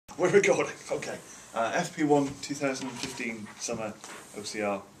We're recording, okay. FP1 2015 summer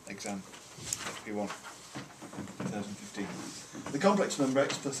OCR exam. FP1 2015. The complex number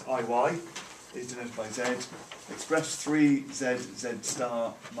x plus iy is denoted by z. Express 3z z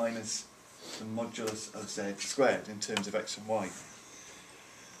star minus the modulus of z squared in terms of x and y.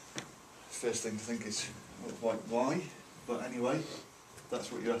 First thing to think is y, but anyway,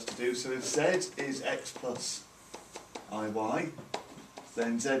 that's what you're asked to do. So if z is x plus iy,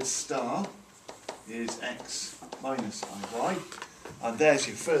 then z star is x minus iy, and there's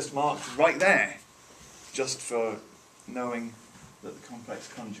your first mark right there, just for knowing that the complex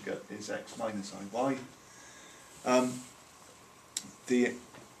conjugate is x minus iy. The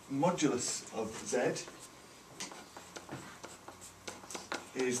modulus of z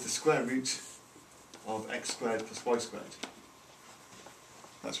is the square root of x squared plus y squared.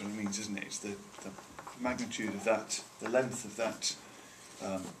 That's what it means, isn't it? It's the magnitude of that, the length of that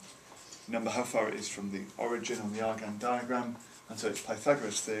number, how far it is from the origin on the Argand diagram, and so it's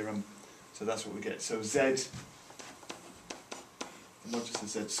Pythagoras theorem, so that's what we get. So z, the modulus of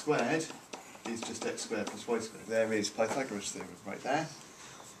z squared, is just x squared plus y squared. There is Pythagoras theorem right there.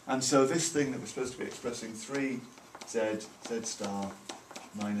 And so this thing that we're supposed to be expressing, 3z z star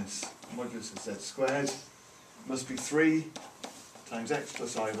minus modulus of z squared, must be 3 times x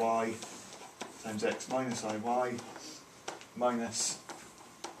plus iy times x minus iy minus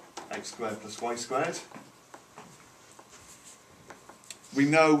x squared plus y squared. We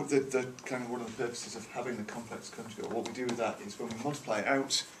know that kind of one of the purposes of having the complex conjugate, what we do with that is when we multiply it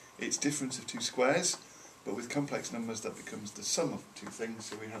out, it's difference of two squares, but with complex numbers that becomes the sum of two things.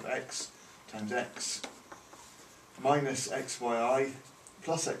 So we have x times x minus xyi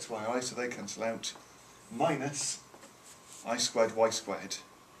plus xyi, so they cancel out, minus I squared y squared.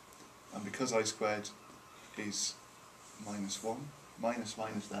 And because I squared is minus 1, minus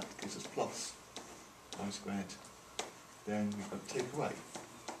that gives us plus y squared. Then we've got to take away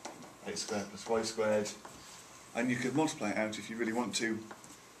x squared plus y squared. And you could multiply it out if you really want to,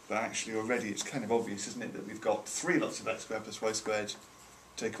 but actually already it's kind of obvious, isn't it, that we've got 3 lots of x squared plus y squared,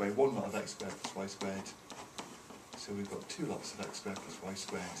 take away 1 lot of x squared plus y squared. So we've got 2 lots of x squared plus y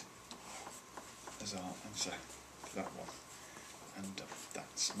squared as our answer for that one. And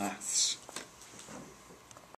that's maths.